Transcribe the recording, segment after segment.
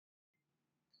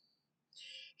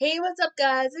Hey, what's up,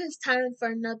 guys? It is time for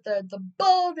another The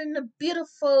Bold and the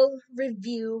Beautiful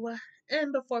review.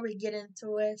 And before we get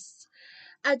into it,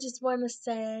 I just want to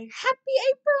say Happy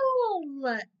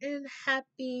April and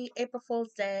Happy April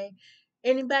Fool's Day.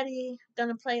 Anybody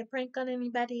gonna play a prank on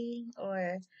anybody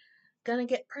or gonna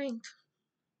get pranked?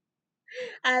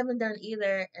 I haven't done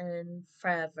either in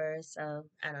forever, so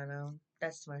I don't know.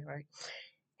 That's my part.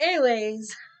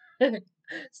 Anyways,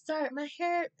 start my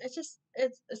hair.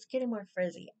 It's getting more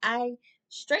frizzy. I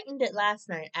straightened it last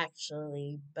night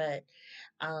actually, but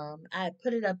I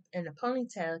put it up in a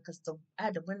ponytail because I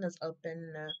had the windows open.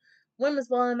 And the wind was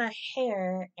blowing my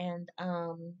hair and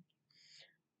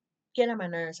get on my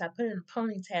nerves. So I put it in a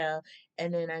ponytail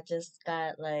and then I just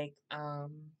got like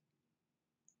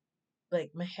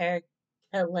my hair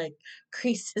had like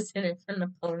creases in it from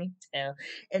the ponytail.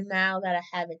 And now that I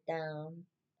have it down,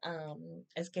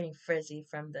 it's getting frizzy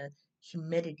from the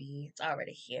humidity. It's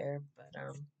already here, but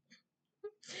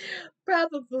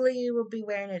probably will be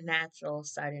wearing it natural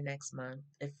starting next month.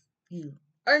 You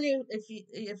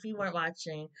if you weren't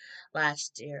watching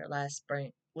last year, last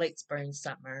spring, late spring,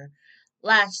 summer,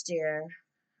 last year,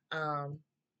 um,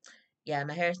 yeah,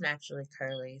 my hair is naturally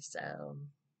curly, so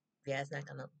yeah, it's not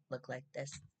gonna look like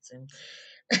this soon.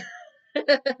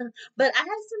 But I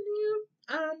have some new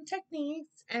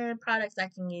techniques and products I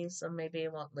can use, so maybe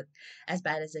it won't look as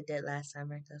bad as it did last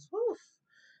summer. Because woof,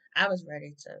 I was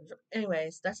ready to.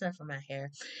 Anyways, that's enough for my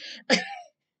hair.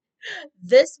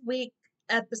 This week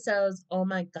episodes, oh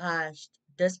my gosh,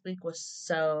 this week was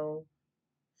so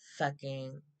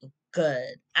fucking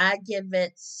good. I give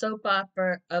it soap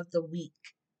opera of the week.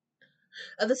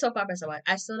 Of the soap operas I watch,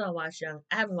 I still don't watch Young.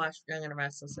 I haven't watched Young and the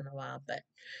Restless in a while, but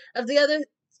of the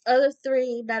other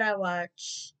three that I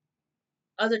watch,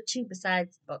 other two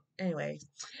besides, anyways,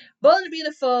 Bold and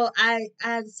Beautiful.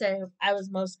 I'd say I was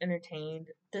most entertained.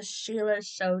 The Sheila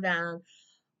showdown,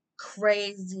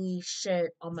 crazy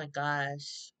shit. Oh my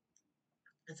gosh,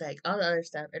 it's like all the other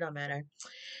stuff. It don't matter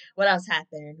what else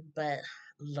happened, but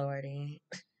Lordy.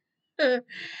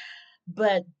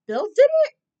 But Bill did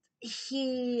it.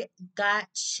 He got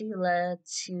Sheila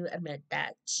to admit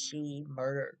that she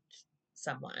murdered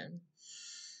someone.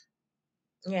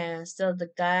 Yeah, so the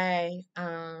guy,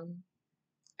 I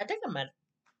think I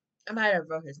might have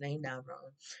wrote his name down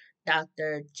wrong.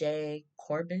 Dr. J.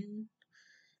 Corbin.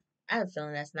 I have a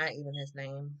feeling that's not even his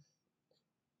name.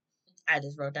 I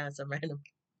just wrote down some random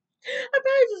I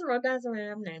probably just wrote down some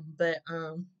random name, but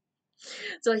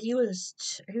so he was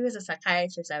a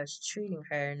psychiatrist that was treating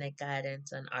her, and they got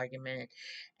into an argument,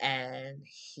 and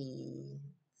he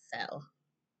fell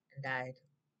and died.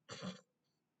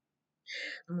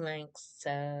 I'm like,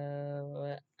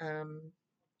 so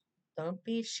don't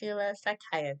be Sheila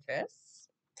psychiatrist.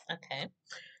 Okay.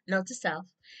 Note to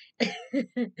self.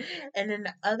 And then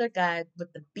the other guy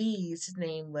with the bees, his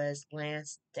name was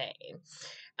Lance Day.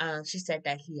 She said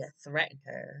that he had threatened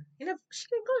her. She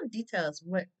didn't go into details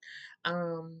what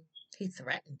um he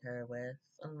threatened her with.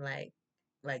 I'm like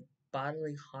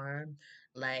bodily harm,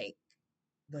 like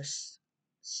was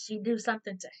she do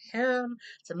something to him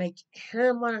to make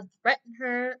him want to threaten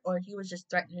her, or he was just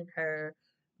threatening her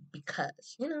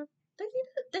because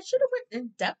they should have went in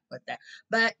depth with that.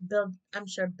 But Bill, I'm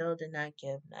sure Bill did not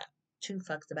give that two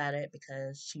fucks about it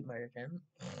because she murdered him.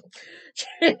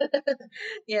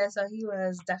 Yeah, so he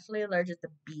was definitely allergic to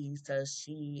bees, so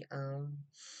she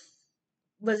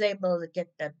was able to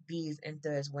get the bees in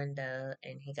through his window,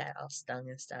 and he got all stung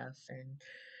and stuff, and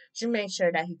she made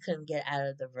sure that he couldn't get out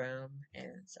of the room,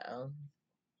 and so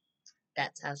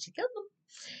that's how she killed him.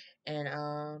 And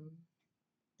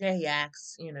yeah, he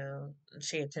asks,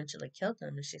 she intentionally killed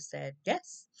him, and she said,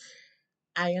 "Yes,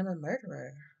 I am a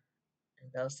murderer." And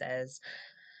Bill says,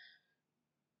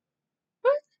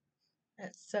 "What?"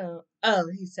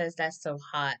 He says, "That's so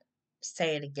hot.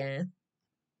 Say it again."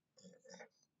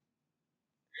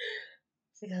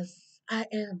 She goes, "I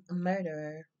am a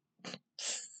murderer."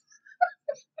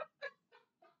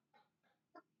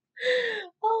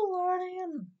 Oh, Lord, I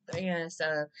am. Yeah,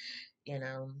 so, you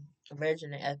know, Virgin,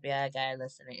 the FBI guy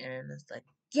listening in is like,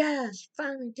 "Yeah, she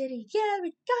finally did it. Yeah, we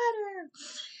got her."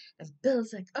 And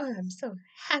Bill's like, "Oh, I'm so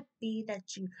happy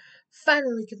that you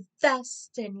finally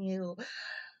confessed and you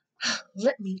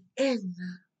let me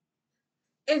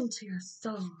into your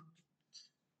soul."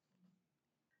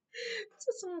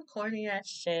 It's some corny ass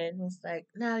shit. And he's like,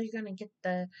 "Now you're gonna get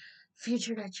the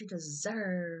future that you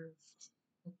deserve."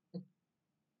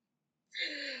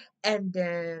 And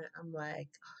then I'm like,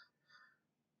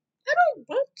 I don't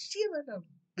want Sheila to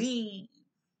be.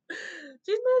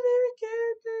 She's my favorite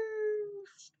character.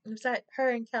 It's like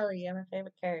her and Kelly are my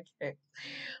favorite characters.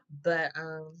 But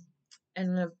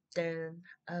then,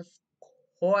 of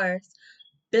course,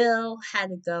 Bill had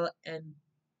to go and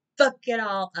fuck it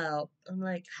all up. I'm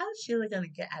like, how's Sheila gonna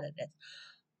get out of this?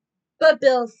 But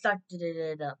Bill sucked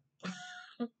it up.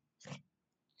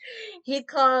 He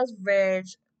calls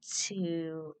Ridge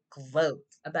to gloat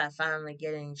about finally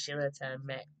getting Sheila to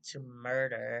admit to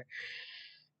murder.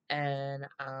 And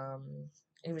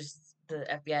it was the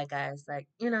FBI guys like,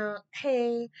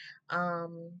 hey,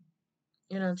 um,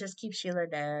 just keep Sheila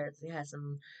there. We had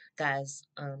some guys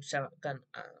show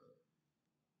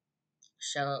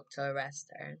up to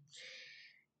arrest her.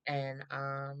 And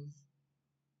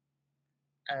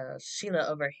Sheila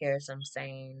overhears him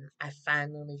saying, I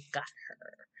finally got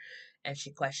her. And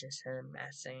she questions him,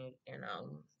 asking,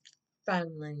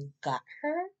 finally got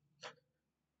her?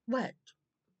 What?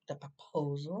 The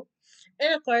proposal?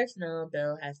 And of course, no,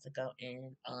 Bill has to go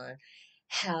in on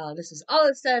how this is all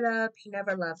a setup. He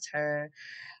never loved her.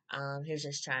 He was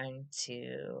just trying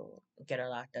to get her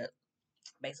locked up,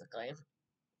 basically.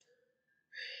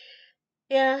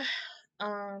 Yeah.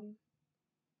 Um.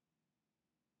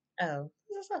 Oh,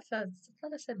 I thought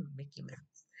I said Mickey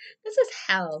Mouse. This is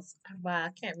House. Wow, I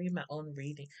can't read my own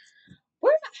reading.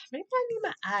 Where? Maybe I need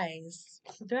my eyes.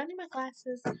 Do I need my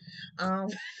glasses? Um.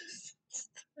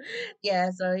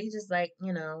 Yeah, so he's just like,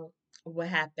 what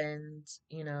happened,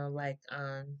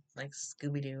 like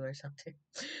Scooby Doo or something.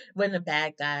 When the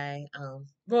bad guy,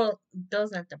 well,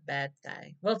 Bill's not the bad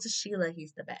guy. Well, to Sheila,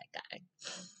 he's the bad guy.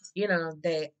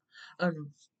 They,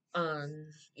 um,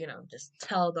 just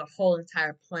tell the whole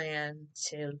entire plan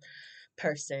to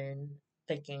person,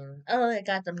 thinking, oh, I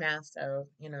got them now, so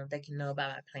they can know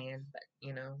about my plan, but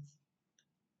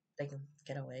they can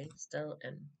get away still,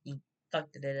 and he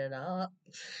fucked it all up.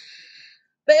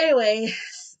 But anyway,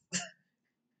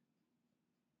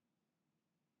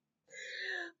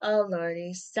 oh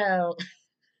lordy. So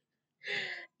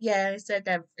yeah, he said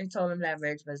that he told him that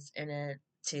Ridge was in it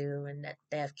too, and that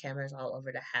they have cameras all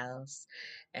over the house.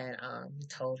 And he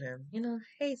told him,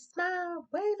 hey, smile,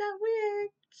 wave at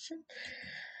Ridge,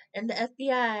 and the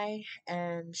FBI.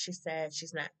 And she said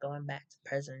she's not going back to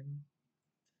prison.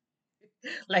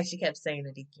 Like she kept saying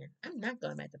to Deacon, I'm not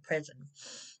going back to prison.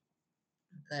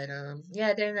 But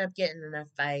yeah, they ended up getting in a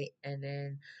fight, and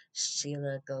then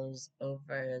Sheila goes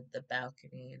over the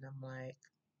balcony, and I'm like,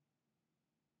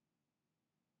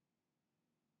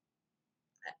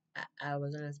 I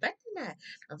wasn't expecting that.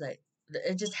 I was like,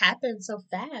 it just happened so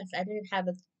fast. I didn't have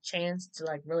a chance to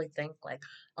like really think like,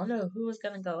 oh no, who was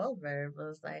gonna go over? It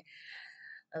was like,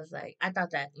 I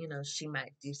thought that she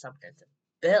might do something to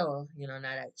Bill. Now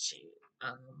that she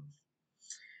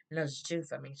knows the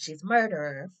truth. I mean, she's a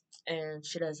murderer, and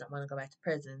she doesn't want to go back to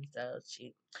prison, so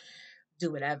she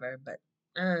do whatever. But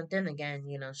then again,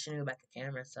 she knew about the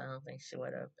camera, so I don't think she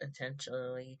would have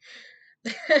intentionally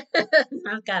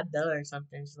knock out Bill or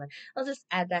something. She's like, I'll just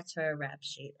add that to her rap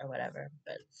sheet or whatever.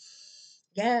 But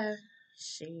yeah,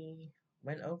 she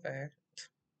went over.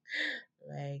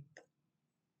 Like,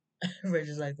 we're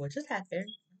just like, what just happened?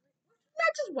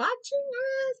 Not just watching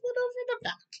us, went over the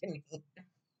balcony.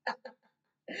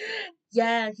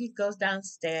 Yeah, he goes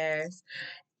downstairs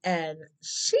and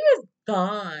she is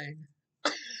gone.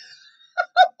 I'm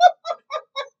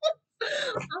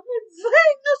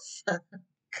like,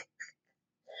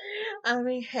 I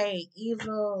mean, hey,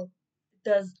 evil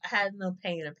has no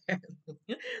pain apparently.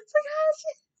 It's like how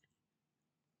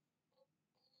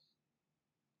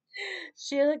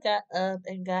Sheila got up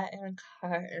and got in a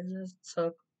car and just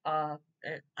took off,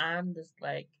 and I'm just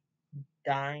like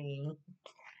dying.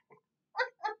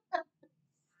 I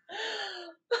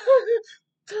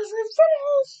was like, where the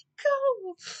hell she go?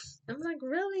 I'm like,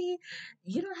 really?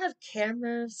 You don't have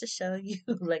cameras to show you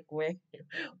like where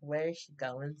she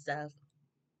going and stuff.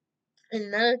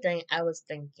 Another thing I was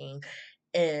thinking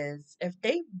is if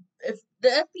the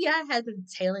FBI had been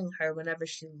tailing her whenever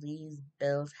she leaves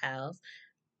Bill's house,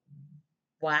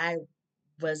 why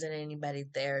wasn't anybody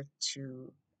there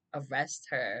to arrest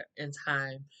her in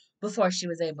time before she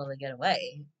was able to get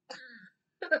away?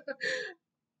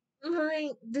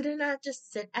 Like, do they not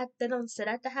just they don't sit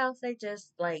at the house, they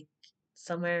just like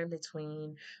somewhere in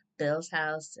between Bill's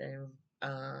house and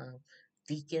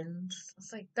Deacon's.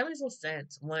 It's like that makes no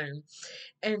sense. One.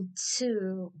 And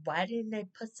two, why didn't they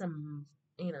put some,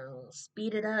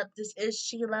 speed it up? This is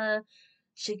Sheila.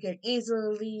 She could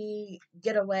easily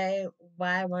get away.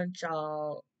 Why weren't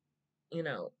y'all, you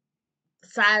know,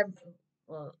 siren,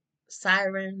 well,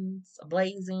 sirens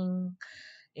blazing,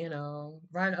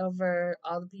 run over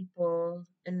all the people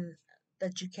and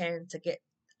that you can to get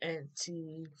and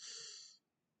to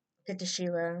get to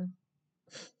Sheila?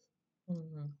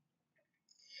 Hmm.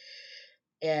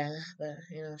 Yeah, but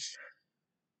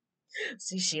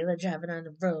See Sheila driving on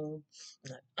the road.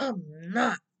 Like, I'm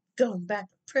not going back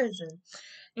to prison.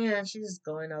 Yeah, she's just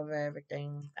going over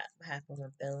everything that happened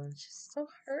with Bill, and she's so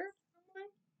hurt.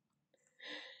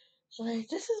 She's like,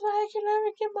 this is why I can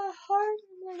never get my heart.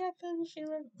 I'm like, I feel you,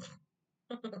 Sheila.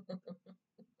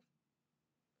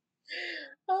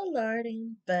 Oh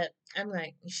lordy, but I'm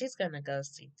like, she's gonna go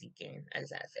see Deacon. I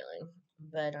just had a feeling,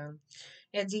 but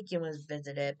yeah, Deacon was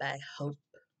visited by Hope,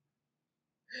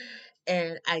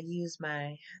 and I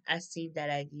see that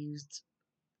I used.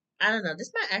 I don't know.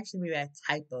 This might actually be a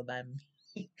typo by me.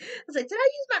 I was like, did I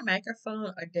use my microphone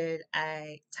or did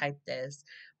I type this?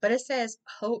 But it says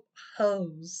Hope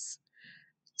Hose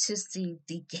to see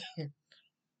Deacon.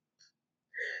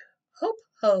 Hope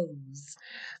Hose.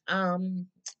 Um,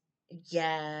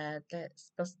 yeah,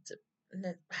 that's supposed to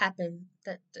that happen.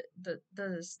 That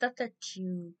the stuff that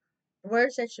you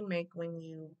words that you make when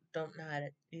you don't know how to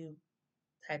you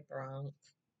type wrong.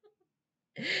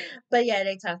 But yeah,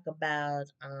 they talk about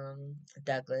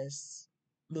Douglas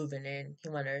moving in. He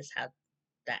wonders how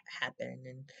that happened,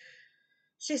 and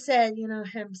she said,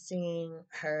 him seeing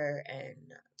her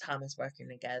and Thomas working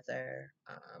together,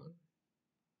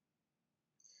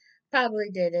 probably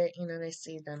did it. They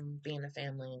see them being a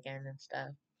family again and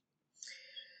stuff.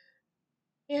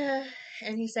 Yeah,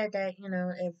 and he said that,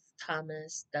 if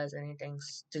Thomas does anything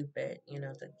stupid,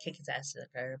 to kick his ass to the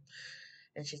curb.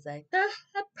 And she's like, I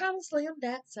promised Liam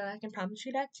that, so I can promise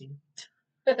you that too.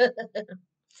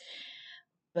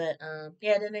 But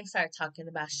yeah, then they started talking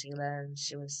about Sheila, and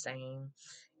she was saying,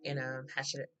 how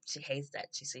she hates that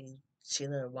she sees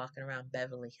Sheila walking around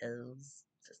Beverly Hills,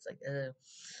 just like, ugh.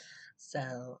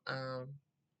 So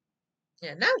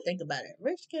yeah, now I think about it,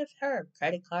 Rich gives her a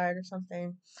credit card or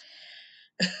something.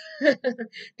 Then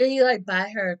you like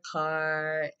buy her a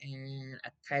car and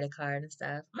a credit card and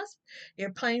stuff.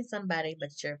 You're playing somebody, but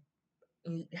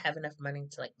you have enough money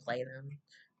to like play them.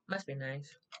 Must be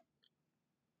nice.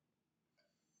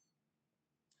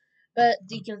 But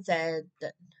Deacon said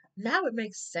that now it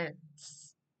makes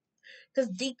sense because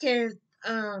Deacon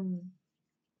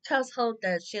tells Hope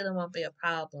that Sheila won't be a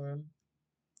problem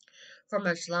for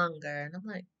much longer, and I'm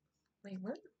like, wait,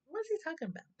 what? What's he talking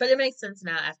about? But it makes sense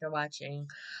now after watching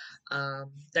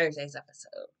Thursday's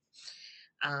episode.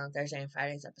 Thursday and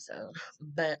Friday's episode.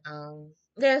 But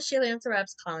yeah, Sheila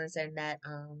interrupts Colin saying that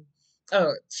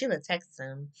Sheila texts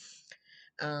him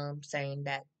saying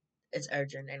that it's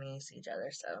urgent and they need to see each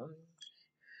other. So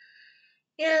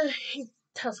yeah, he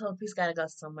tells Hope he's gotta go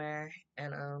somewhere,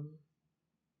 and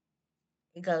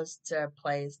he goes to her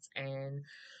place, and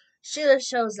Sheila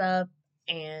shows up,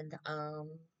 and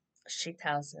she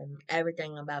tells him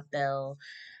everything about Bill,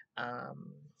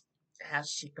 um how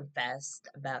she confessed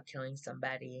about killing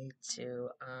somebody to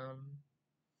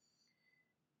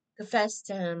confessed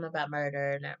to him about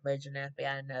murder and that Ridge and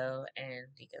FBI know, and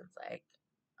Deacon's like,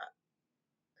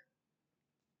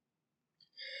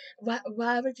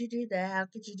 why would you do that? How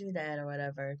could you do that or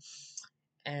whatever?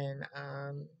 And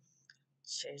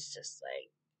she's just like,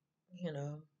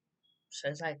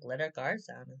 she's like let her guards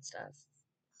down and stuff.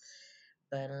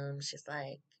 But she's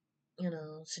like,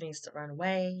 she needs to run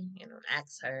away,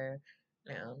 asks her,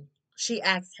 you know, she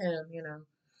asks him,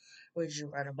 would you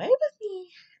run away with me?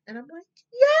 And I'm like,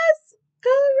 yes, go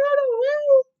run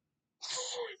away.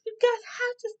 You guys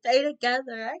have to stay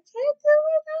together. I can't do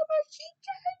it no more. She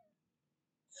can.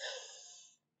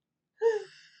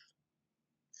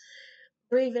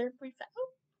 Breathe in, breathe out.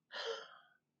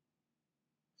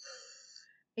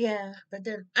 Yeah, but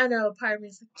then I know a part of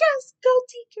me's like, yes, go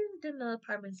Deacon. Then the other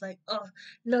part of me's like, oh,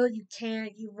 no, you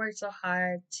can't. You worked so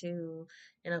hard to,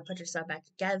 put yourself back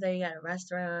together. You got a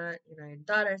restaurant. Your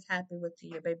daughter's happy with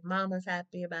you. Your baby mama's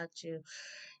happy about you.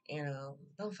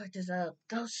 Don't fuck this up.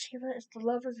 Go, Sheila is the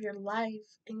love of your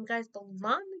life. And you guys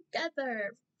belong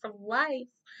together for life.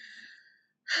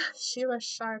 Sheila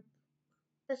Sharp.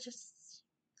 That just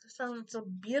sounds so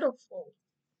beautiful.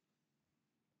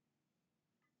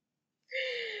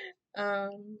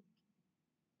 Um,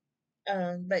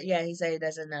 but yeah, he said he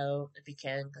doesn't know if he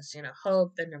can because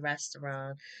Hope in the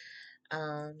restaurant.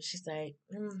 She's like,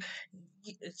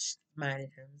 she reminded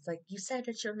him. It's like you said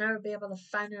that you'll never be able to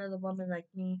find another woman like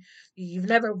me. You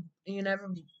never,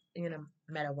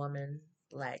 met a woman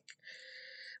like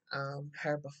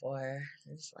her before.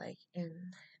 And it's like, and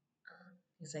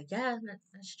he's like, yeah,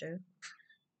 that's true.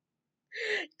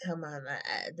 Come on,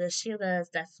 the Sheila is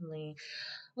definitely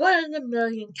one in a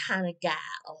million kind of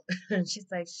gal. And she's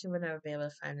like, she would never be able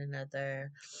to find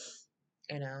another,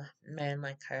 man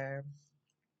like her.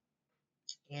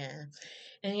 Yeah.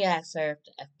 And he asked her if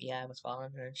the FBI was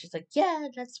following her, and she's like, "Yeah,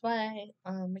 that's why.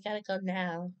 We gotta go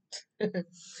now."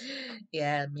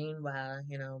 Yeah. Meanwhile,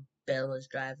 Bill is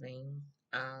driving,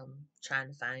 trying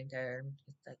to find her.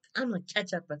 He's like, "I'm gonna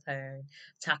catch up with her."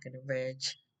 Talking to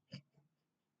Ridge,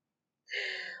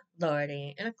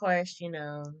 Lordy, and of course,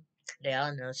 they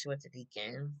all know she went to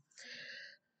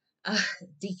uh,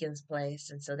 Deacon's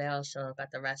place, and so they all show up at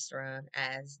the restaurant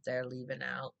as they're leaving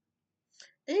out.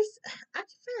 It's I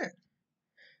prefer.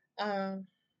 Um.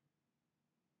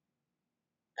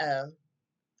 Oh.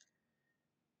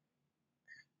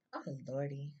 Oh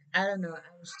lordy. I don't know.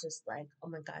 I was just like, oh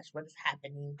my gosh, what is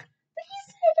happening? But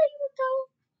he said that he would go.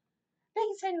 Then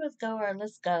he said he would go or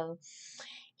let's go.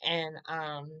 And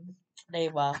they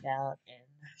walk out and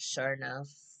sure enough,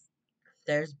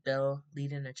 there's Bill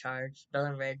leading the charge. Bill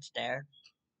and Ridge there.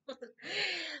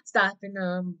 Stopping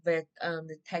them with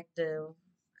Detective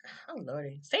oh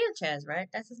lordy. Sanchez, right?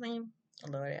 That's his name?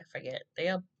 Oh lordy, I forget. They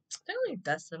only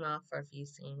dust him off for a few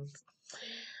scenes.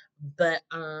 But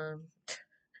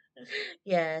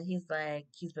yeah, he's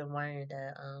been wanting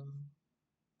to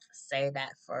say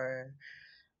that for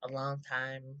a long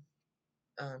time.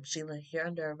 Sheila, you're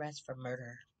under arrest for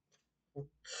murder.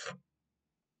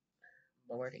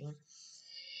 Lordy.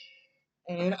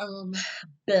 And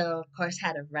Bill, of course,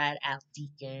 had to rat out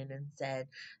Deacon and said,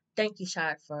 "Thank you,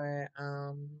 Shot, for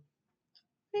what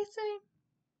did he say?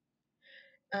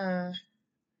 Uh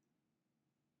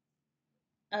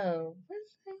what did he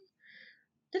say?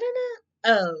 Did I not?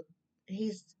 Oh,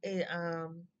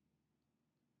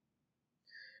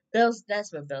 Bill's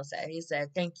that's what Bill said. He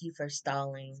said, "Thank you for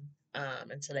stalling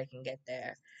until they can get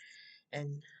there."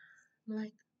 And I'm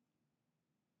like,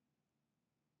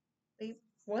 wait,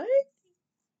 what?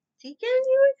 Deacon,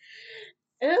 you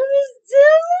were, I was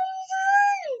doing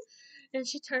it. And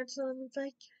she turned to him and was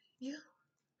like, "You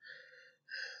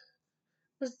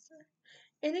was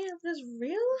any of this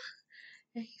real?"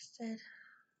 And he said,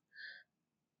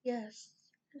 "Yes."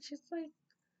 And she's like,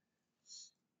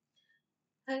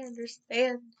 "I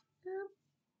understand." Um,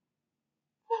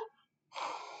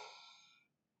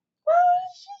 What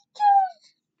did she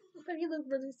do? But he looked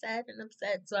really sad and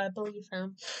upset, so I believe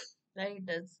him that he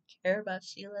does care about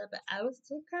Sheila. But I was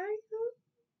still crying.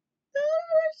 No,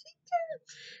 she did.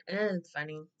 And then it's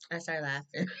funny. I started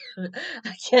laughing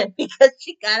again because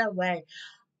she got away.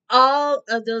 All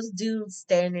of those dudes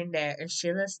standing there, and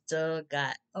Sheila still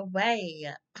got away.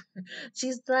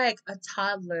 She's like a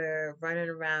toddler running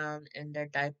around in their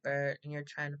diaper, and you're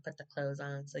trying to put the clothes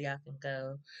on so y'all can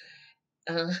go.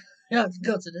 Uh, y'all can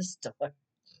go to the store.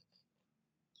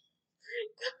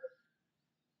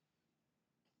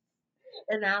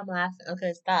 And now I'm laughing.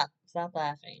 Okay, stop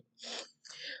laughing.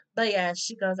 But yeah,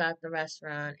 she goes out the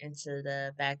restaurant into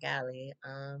the back alley,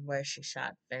 where she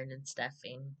shot Finn and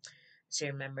Steffy. She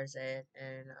remembers it,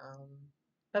 and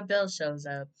but Bill shows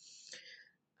up.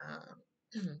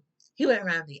 Um, he went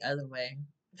around the other way.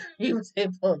 He was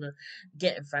able to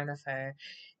get in front of her,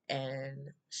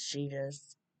 and she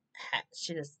just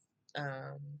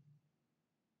um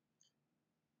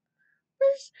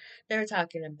first they were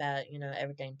talking about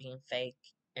everything being fake,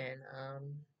 and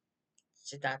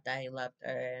she thought that he loved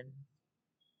her, and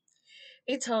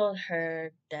he told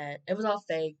her that it was all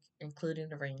fake, including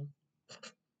the ring.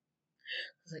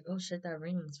 I was like, oh shit, that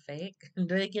ring is fake.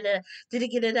 Did he get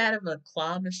it out of a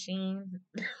claw machine?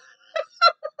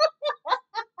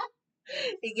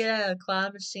 He get out of a claw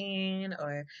machine,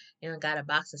 or got a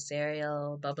box of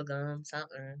cereal, bubble gum,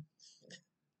 something.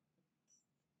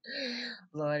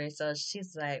 Lordy, so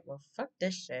she's like, well, fuck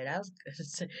this shit. That was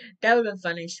good. That would have been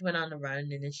funny. She went on the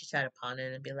run and then she tried to pawn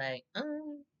it and be like, I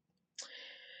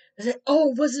said,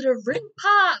 oh, was it a ring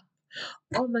pop?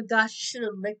 Oh my gosh, you should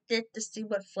have licked it to see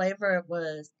what flavor it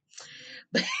was.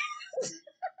 But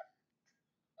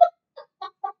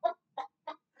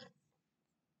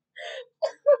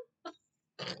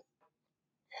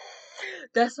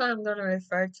that's why I'm gonna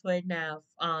refer to it now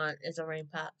on as a ring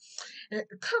pop.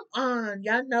 Come on,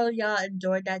 y'all know y'all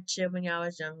enjoyed that shit when y'all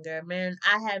was younger. Man,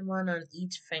 I had one on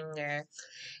each finger.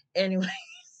 Anyway,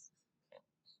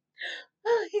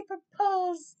 he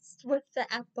proposed with the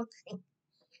apple cream.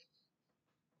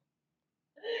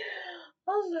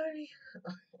 Oh lordy,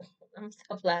 I'm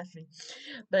stop laughing.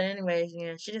 But anyways,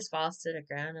 she just falls to the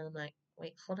ground, and I'm like,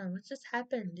 wait, hold on, what just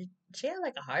happened? Did she have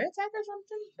like a heart attack or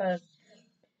something? But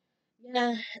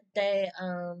yeah, they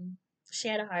she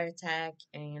had a heart attack,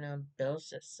 and Bill's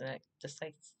just like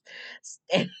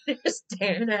standing there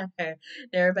staring at her.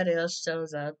 And everybody else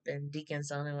shows up, and Deacon's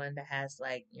the only one that has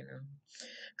like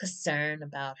concern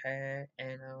about her,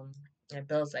 and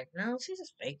Bill's like, no, she's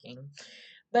just faking.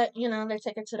 But they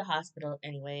take her to the hospital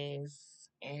anyways,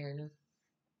 and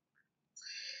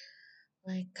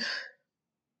like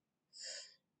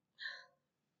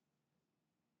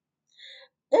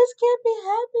this can't be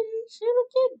happening. Sheila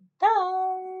can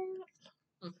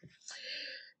die.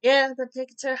 Yeah, they take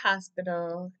her to the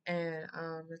hospital, and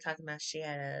they're talking about she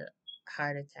had a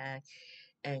heart attack,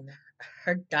 and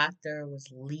her doctor was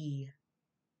Lee.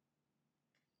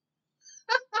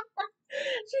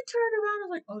 She turned around and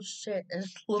was like, "Oh shit,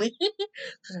 it's Lee."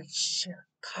 She's like, "Shit,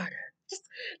 Carter." Just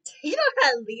you know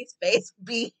how Lee's face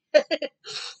be.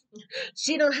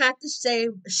 She doesn't have to say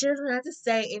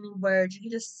any words. You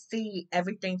can just see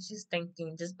everything she's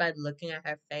thinking just by looking at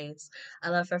her face. I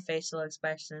love her facial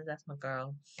expressions. That's my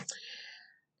girl.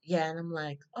 Yeah, and I'm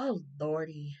like, oh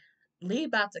lordy. Lee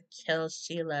about to kill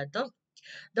Sheila.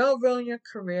 Don't ruin your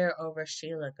career over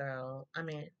Sheila, girl. I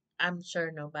mean, I'm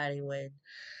sure nobody would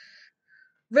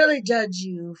really judge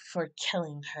you for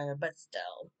killing her, but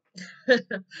still.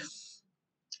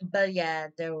 But yeah,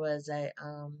 there was they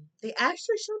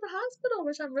actually showed the hospital,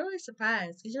 which I'm really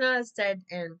surprised. Because I said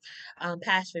in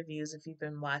past reviews, if you've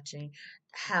been watching,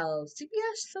 how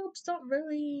CBS soaps don't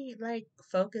really like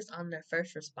focus on their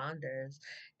first responders.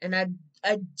 And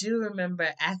I do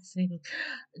remember asking,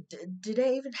 do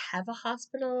they even have a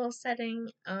hospital setting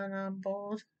on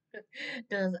Bold?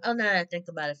 Oh, now that I think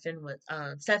about it,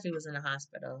 Steffy was in the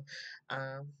hospital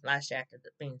last year after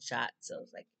being shot. So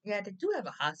it's like, yeah, they do have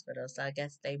a hospital. So I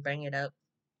guess they bring it up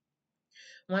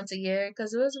once a year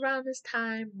because it was around this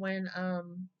time when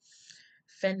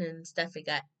Finn and Steffi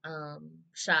got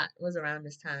shot. It was around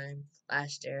this time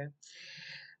last year.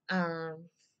 Um,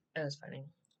 it was funny,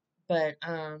 but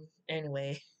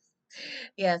anyway,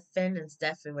 yeah, Finn and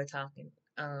Steffi were talking.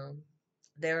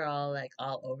 They were all like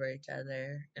all over each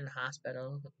other in the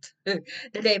hospital the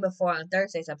day before on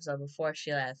Thursday's episode before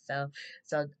Sheila had fell.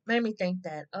 So it made me think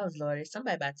that, oh Lord, is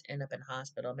somebody about to end up in the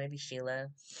hospital? Maybe Sheila.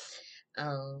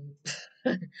 Um,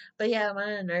 but yeah, one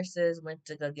of the nurses went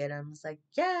to go get him. It's like,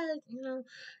 yeah,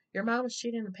 your mom was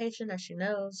treating a patient that she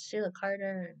knows, Sheila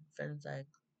Carter, and Finn's like,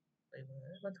 wait,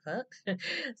 what the fuck?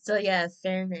 So yeah,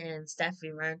 Finn and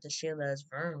Steffi run to Sheila's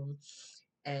room,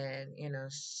 and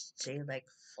she like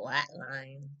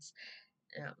flatlines.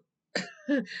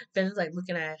 Finn's like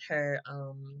looking at her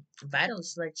vitals.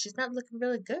 She's like, she's not looking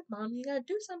really good, mom. You gotta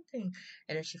do something.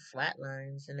 And then she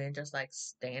flatlines, and then just like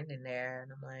standing there,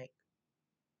 and I'm like,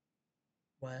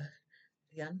 what?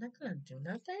 Yeah, I'm not gonna do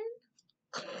nothing.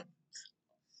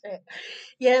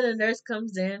 Yeah, the nurse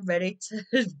comes in ready to.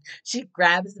 She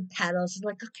grabs the paddle. She's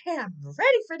like, "Okay, I'm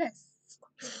ready for this."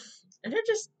 And they're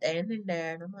just standing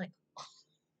there, and I'm like,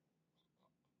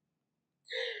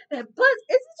 but is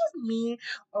it just me,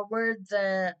 or were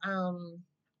the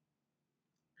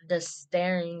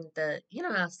staring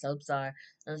how soaps are?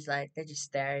 It's like they just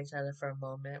stare at each other for a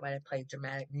moment while they play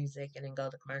dramatic music and then go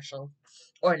to commercial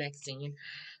or next scene.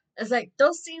 It's like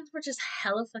those scenes were just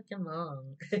hella fucking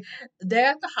long. They're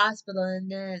at the hospital and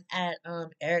then at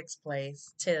Eric's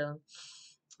place too.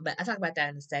 But I'll talk about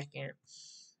that in a second.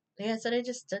 Yeah, so they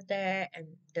just stood there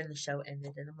and then the show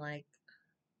ended and I'm like,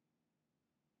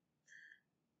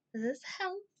 is this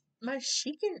how my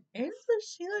Sheikah ends with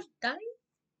Sheila dying?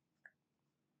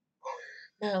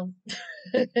 No.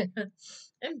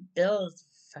 And Bill's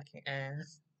fucking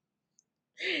ass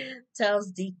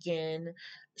tells Deacon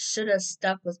should have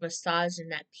stuck with massaging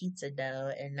that pizza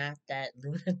dough and not that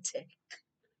lunatic.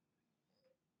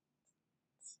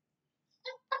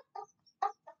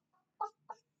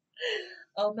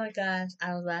 Oh my gosh,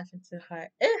 I was laughing too hard.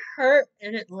 It hurt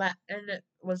and it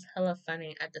was hella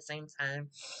funny at the same time.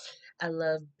 I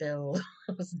love Bill's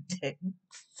dick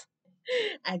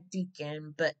at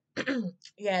Deacon, but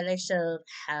yeah, they showed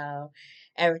how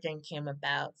everything came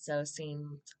about. So it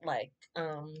seemed like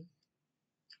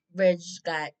Ridge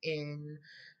got in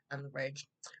Ridge.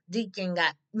 Deacon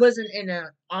got wasn't in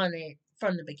on it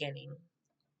from the beginning.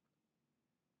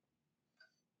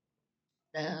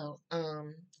 So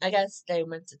I guess they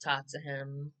went to talk to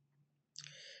him.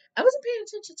 I wasn't paying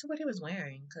attention to what he was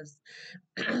wearing because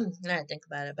now I think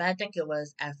about it, but I think it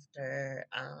was after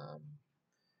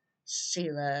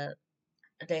Sheila.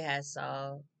 They had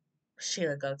saw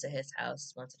Sheila go to his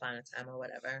house once upon a time or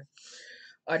whatever,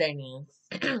 or they knew.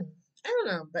 I don't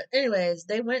know, but anyways,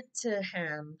 they went to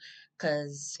him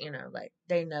because like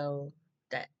they know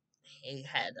that he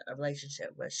had a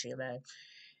relationship with Sheila,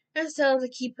 and so to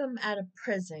keep him out of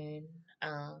prison,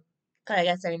 'cause I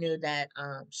guess they knew that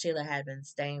Sheila had been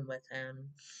staying with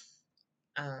him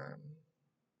um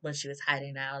when she was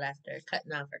hiding out after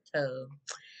cutting off her toe.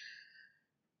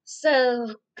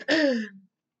 So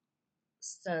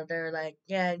so they're like,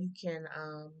 yeah, you can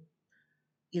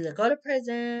either go to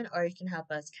prison or you can help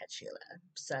us catch Sheila.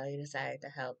 So he decided to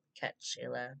help catch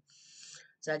Sheila.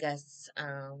 So I guess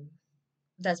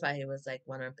that's why he was like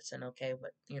 100% okay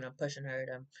with, pushing her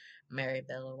to marry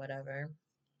Bill or whatever.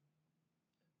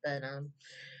 But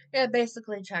yeah,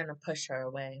 basically trying to push her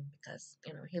away because,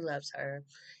 he loves her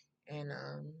and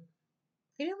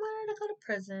he didn't want her to go to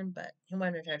prison, but he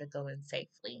wanted her to go in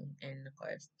safely. And of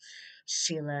course,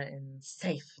 Sheila and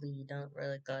safely don't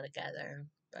really go together.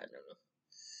 But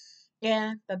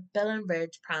yeah, but Bill and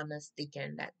Ridge promised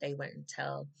Deacon that they wouldn't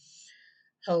tell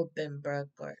Hope and Brooke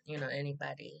or,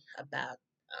 anybody about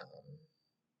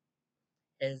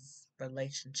his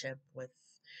relationship with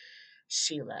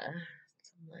Sheila.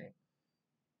 So I'm like,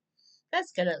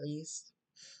 that's good at least.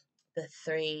 The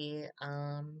three,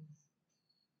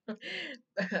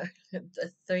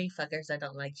 the three fuckers that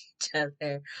don't like each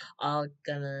other all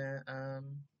gonna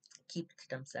keep it to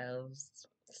themselves.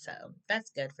 So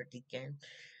that's good for Deacon.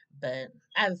 But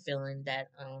I have a feeling that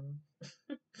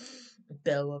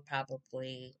Bill will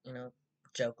probably,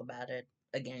 joke about it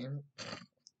again.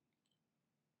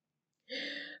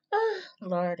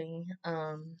 Lordy.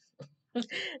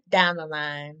 Down the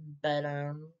line. But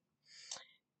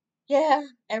yeah,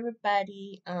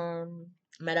 everybody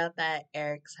met up at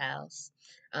Eric's house.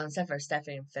 Except for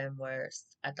Steffy and Finn were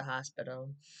at the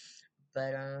hospital.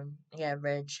 But yeah,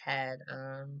 Ridge had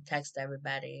texted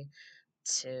everybody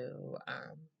to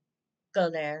go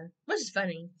there, which is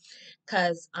funny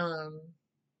because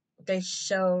they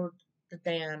showed the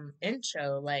damn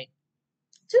intro like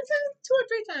two or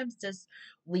three times this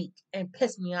week and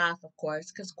pissed me off, of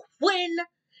course, because Quinn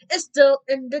is still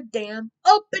in the damn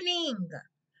opening.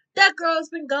 That girl's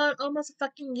been gone almost a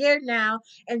fucking year now,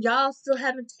 and y'all still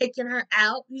haven't taken her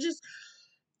out. You just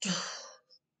now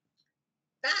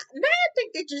I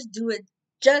think they just do it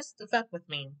just to fuck with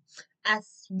me. I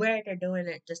swear they're doing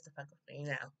it just to fuck with me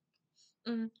now.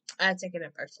 I take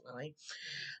it personally.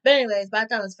 But anyways, but I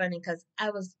thought it was funny because I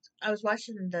was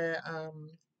watching it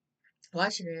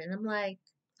and I'm like,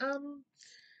 um,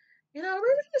 are we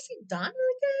gonna see Donna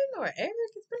again or Eric?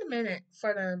 It's been a minute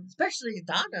for them, especially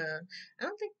Donna. I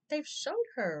don't think they've showed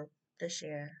her this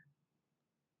year.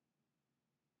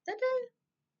 Did they?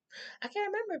 I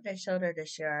can't remember if they showed her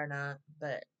this year or not,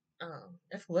 but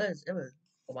if it was a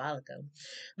while ago.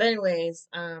 But anyways,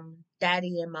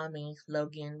 Daddy and Mommy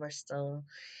Logan were still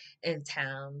in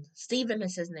town. Steven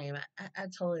is his name. I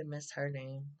totally missed her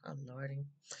name. Oh lordy.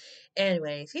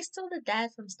 Anyways, he's still the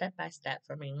dad from Step by Step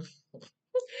for me.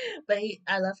 But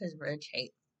I love his rich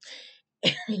hate.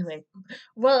 Anyway,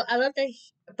 well, I love that,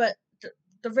 but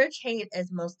the rich hate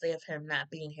is mostly of him not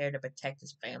being here to protect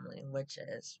his family, which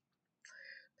is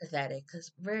pathetic.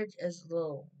 Cause Ridge is a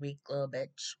little weak, little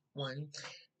bitch. One,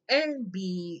 and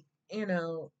B,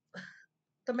 the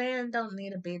man don't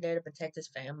need to be there to protect his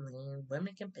family.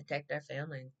 Women can protect their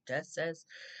family just as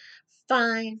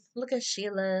fine. Look at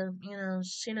Sheila.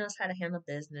 She knows how to handle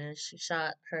business. She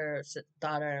shot her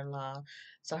daughter-in-law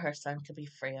so her son could be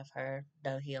free of her,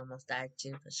 though he almost died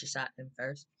too because she shot him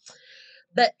first.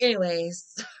 But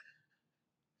anyways,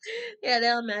 yeah, they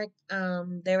all met.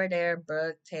 They were there.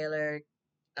 Brooke, Taylor.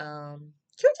 Can we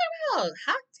talk about how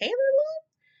hot Taylor looked?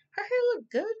 Her hair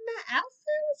looked good in that outfit.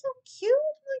 It was so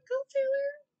cute. Like, go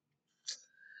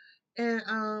Taylor.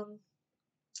 And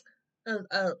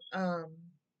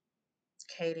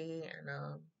Katie and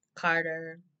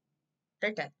Carter. I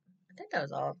think that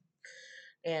was all.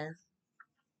 Yeah,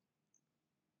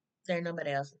 there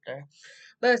nobody else was there.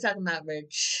 But we were talking about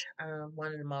Rich.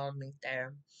 Wanted them all to meet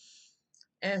there,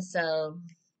 and so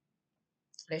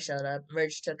they showed up.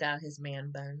 Rich took out his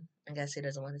man bun. I guess he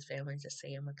doesn't want his family to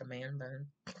see him with the man bun.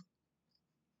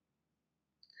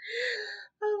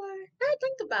 Oh, Lord. Now I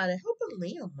think about it. Hope and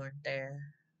Liam weren't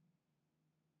there.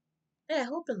 Yeah,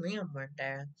 Hope and Liam weren't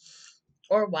there.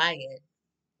 Or Wyatt.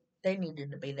 They needed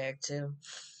to be there too.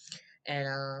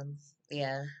 And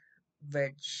yeah,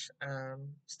 Rich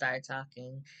started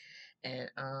talking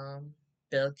and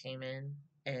Bill came in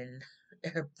and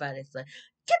everybody's like,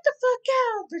 "Get the fuck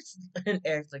out!" Rich, and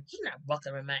Eric's like, "You're not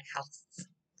welcome in my house."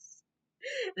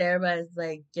 And everybody's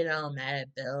like, all mad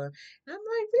at Bill. And I'm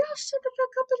like, "We all shut the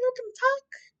fuck up and let them talk."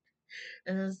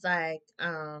 And it's like,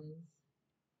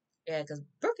 yeah, because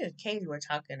Brooke and Katie were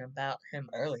talking about him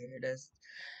earlier this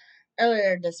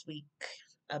week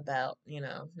about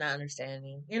not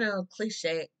understanding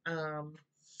cliche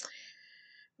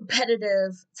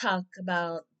repetitive talk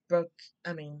about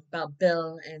about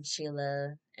Bill and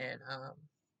Sheila and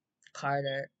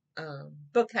Carter.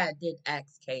 Brooke did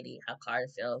ask Katie how Carter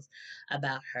feels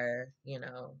about her,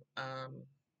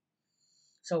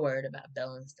 so worried about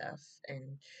Bill and stuff.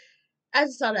 And I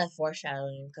just saw that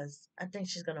foreshadowing because I think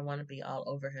she's gonna want to be all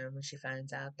over him when she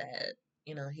finds out that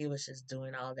he was just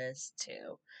doing all this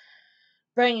to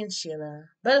bring in Sheila.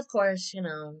 But of course,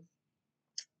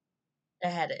 they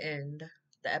had to end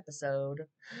the episode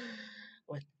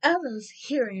without us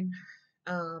hearing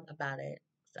about it.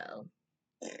 So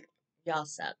y'all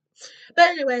suck. But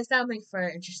anyways, that'll make for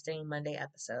an interesting Monday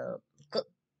episode.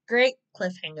 Great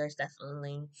cliffhangers,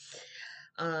 definitely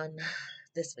on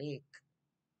this week.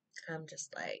 I'm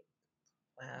just like,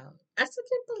 wow, I still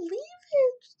can't believe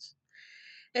it.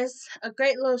 It's a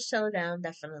great little showdown,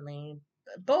 definitely.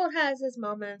 Bold has his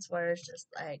moments where it's just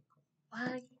like,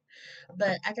 why?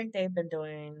 But I think they've been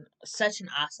doing such an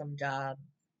awesome job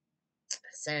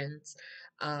since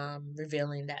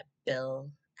revealing that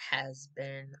Bill has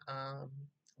been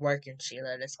working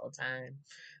Sheila this whole time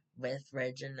with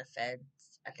Reg and the feds.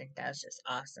 I think that was just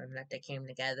awesome that they came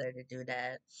together to do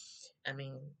that. I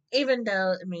mean, even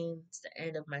though it's the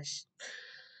end of my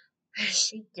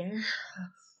Sheikah,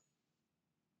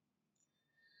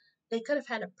 they could have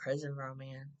had a prison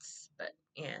romance, but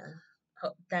yeah,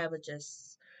 that would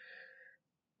just.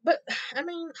 But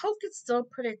Hope could still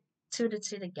put it two to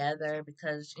two together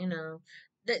because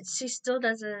that she still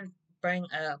doesn't bring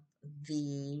up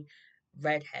the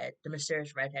redhead, the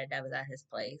mysterious redhead that was at his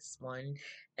place. One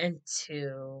and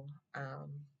two.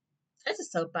 It's a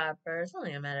soap opera. It's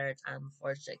only a matter of time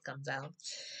before shit comes out.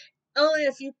 Only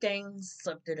a few things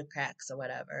slip through the cracks or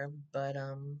whatever, but I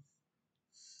don't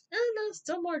know.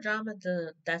 Still more drama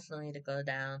to definitely to go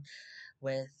down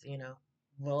with.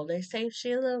 Will they save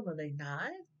Sheila? Will they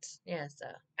not? Yeah, so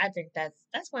I think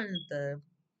that's one of the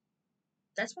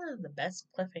best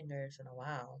cliffhangers in a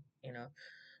while.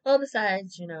 Well,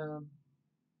 besides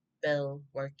Bill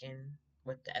working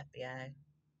with the FBI.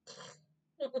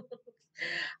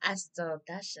 I still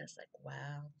that's just like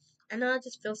wow. I know I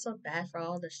just feel so bad for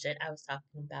all the shit I was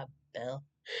talking about Bill.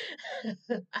 I can't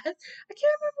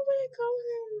remember what I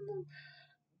called him.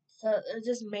 So it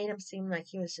just made him seem like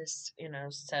he was just,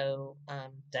 so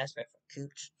desperate for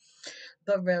Cooch.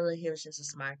 But really he was just a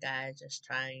smart guy just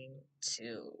trying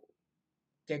to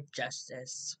get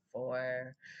justice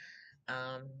for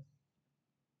um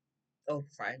old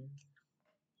friend.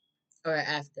 Or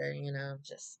after,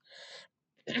 just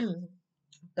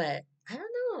but I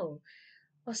don't know.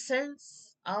 Well,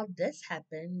 since all this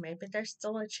happened, maybe there's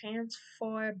still a chance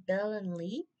for Bill and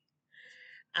Lee.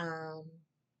 Um,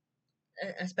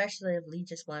 especially if Lee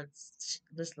just wants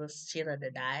this Sheila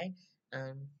to die.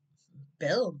 Um,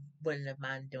 Bill wouldn't have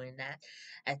mind doing that.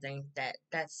 I think that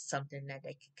that's something that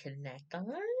they could connect on.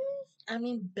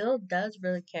 Bill does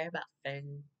really care about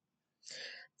Finn,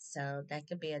 so that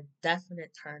could be a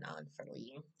definite turn on for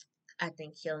Lee. I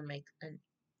think he'll make an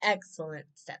excellent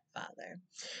stepfather.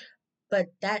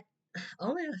 But that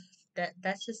only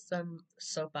that's just some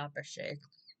soap opera shit.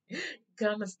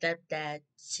 Become a stepdad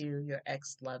to your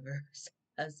ex lover's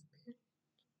husband.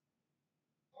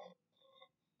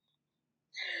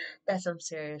 That's some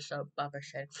serious soap opera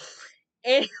shit.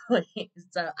 Anyway,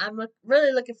 so I'm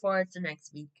really looking forward to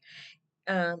next week.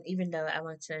 Even though I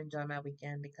want to enjoy my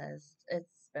weekend because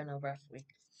it's been a rough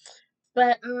week.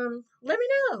 But let me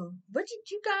know, what did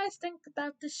you guys think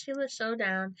about the Sheila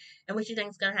showdown and what you think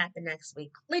is gonna happen next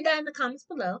week? Leave that in the comments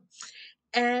below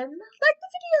and like the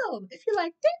video if you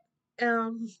liked it.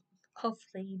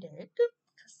 Hopefully you did,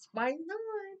 because why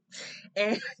not?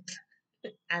 And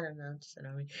I don't know, just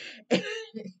annoying.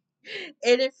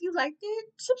 And if you liked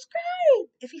it, subscribe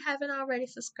if you haven't already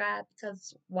subscribed,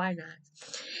 because why not?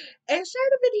 And share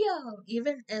the video,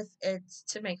 even if it's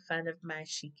to make fun of my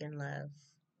chic and love,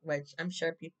 which I'm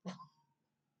sure people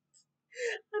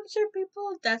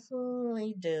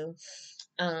definitely do.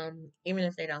 Even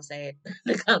if they don't say it in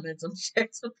the comments, I'm sure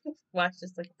some people watch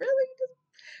this like, really?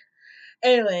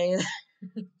 Anyways,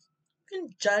 you can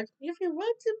judge me if you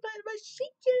want to, but my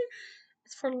chicken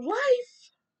is for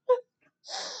life.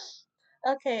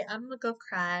 Okay, I'm gonna go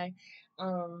cry.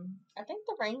 I think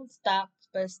the rain stopped,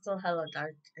 but it's still hella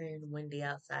dark and windy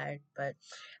outside. But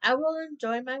I will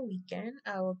enjoy my weekend.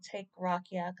 I will take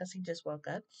Rocky out because he just woke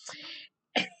up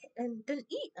and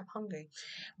didn't eat. I'm hungry.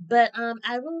 But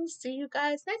I will see you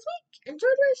guys next week. Enjoy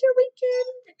the rest of your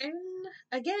weekend, and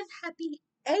again, happy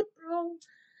April.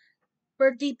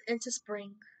 We're deep into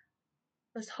spring.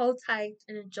 Let's hold tight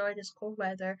and enjoy this cool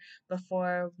weather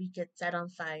before we get set on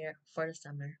fire for the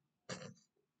summer.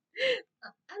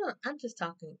 I'm just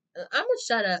talking. I'm gonna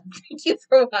shut up. Thank you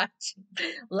for watching.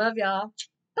 Love y'all.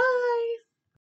 Bye.